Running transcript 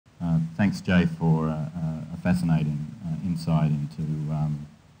thanks, Jay, for a fascinating insight into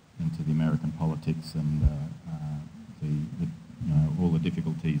the American politics and all the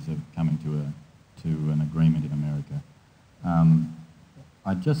difficulties of coming to an agreement in America.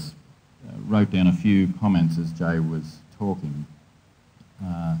 I just wrote down a few comments as Jay was talking.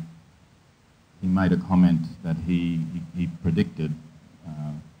 He made a comment that he predicted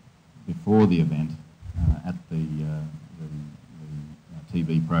before the event at the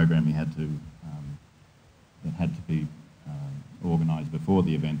TV program he had to that had to be organised before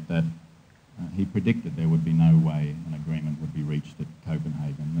the event, that he predicted there would be no way an agreement would be reached at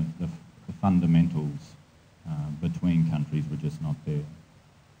Copenhagen. The fundamentals between countries were just not there.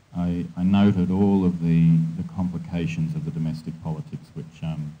 I noted all of the complications of the domestic politics, which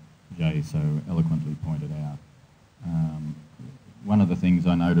Jay so eloquently pointed out. One of the things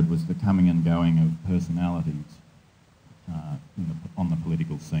I noted was the coming and going of personalities on the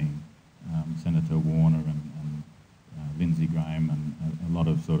political scene. Senator Warner and Lindsey Graham, and a lot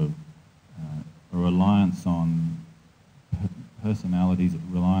of sort of a reliance on personalities, a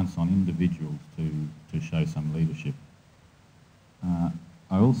reliance on individuals to show some leadership.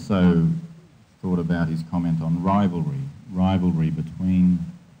 I also thought about his comment on rivalry between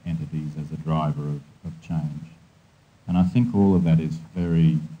entities as a driver of change. And I think all of that is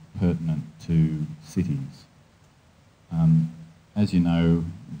very pertinent to cities. As you know,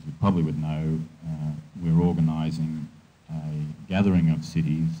 as you probably would know, we're organising a gathering of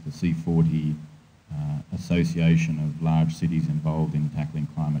cities, the C40 Association of Large Cities Involved in Tackling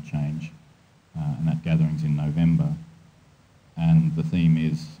Climate Change, and that gathering's in November. And the theme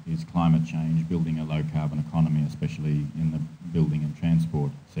is climate change, building a low-carbon economy, especially in the building and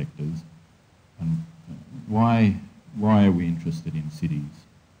transport sectors. And why are we interested in cities?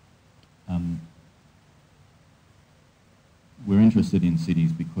 We're interested in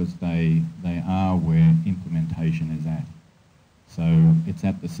cities because they are where implementation is at. So it's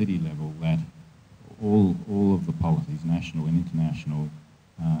at the city level that all of the policies, national and international,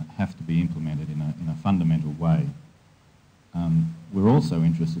 have to be implemented in a fundamental way. We're also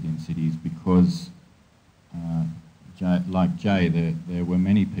interested in cities because, like Jay, there were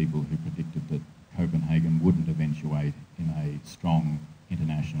many people who predicted that Copenhagen wouldn't eventuate in a strong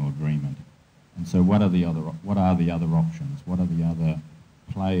international agreement. And so what are the other options? What are the other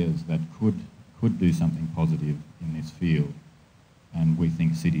players that could do something positive in this field? And we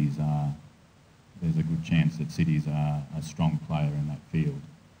think there's a good chance that cities are a strong player in that field.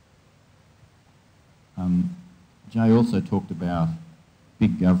 Jay also talked about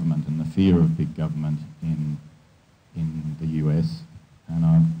big government and the fear of big government in the US, and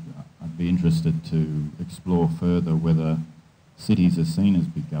I'd be interested to explore further whether cities are seen as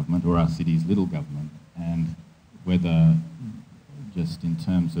big government or are cities little government, and whether just in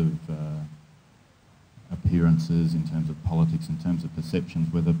terms of appearances, in terms of politics, in terms of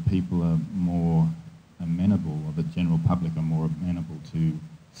perceptions, whether people are more amenable, or the general public are more amenable to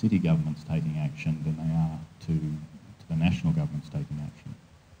city governments taking action than they are to the national governments taking action.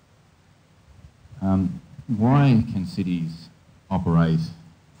 Why can cities operate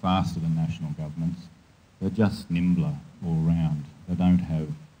faster than national governments? They're just nimbler all round. They don't have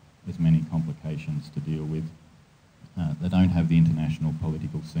as many complications to deal with. They don't have the international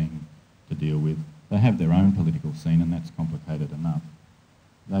political scene to deal with. They have their own political scene, and that's complicated enough.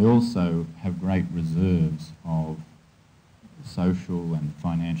 They also have great reserves of social and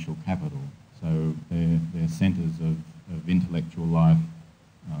financial capital. So they're centres of intellectual life,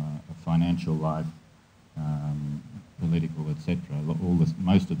 of financial life, political, etc.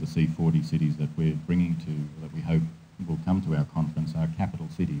 Most of the C40 cities that we're bringing to, that we hope will come to our conference, are capital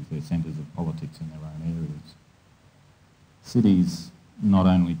cities. They're centres of politics in their own areas. Cities not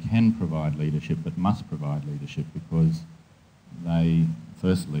only can provide leadership, but must provide leadership, because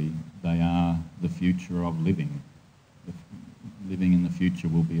firstly, they are the future of living. Living in the future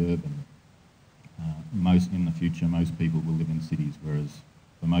will be urban. In the future, most people will live in cities, whereas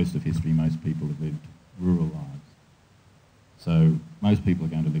for most of history, most people have lived rural lives. So most people are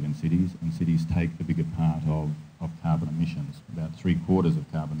going to live in cities, and cities take the bigger part of carbon emissions. About 3/4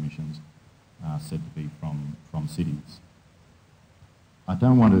 of carbon emissions are said to be from cities. I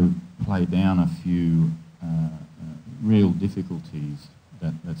don't want to play down a few real difficulties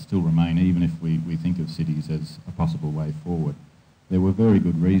that still remain, even if we think of cities as a possible way forward. There were very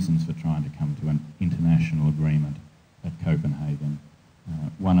good reasons for trying to come to an international agreement at Copenhagen.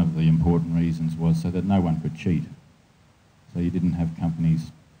 One of the important reasons was so that no one could cheat. So you didn't have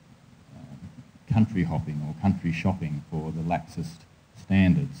companies country hopping or country shopping for the laxest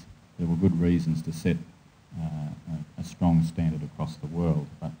standards. There were good reasons to set a strong standard across the world,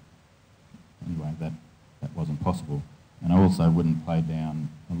 but wasn't possible. And I also wouldn't play down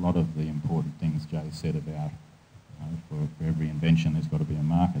a lot of the important things Jay said about for every invention there's got to be a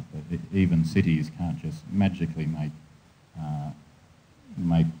market. But even cities can't just magically make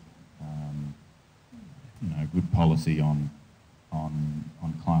good policy on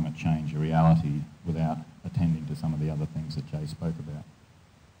climate change a reality without attending to some of the other things that Jay spoke about.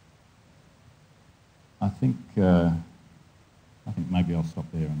 I think maybe I'll stop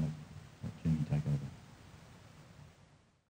there and let Jenny take over.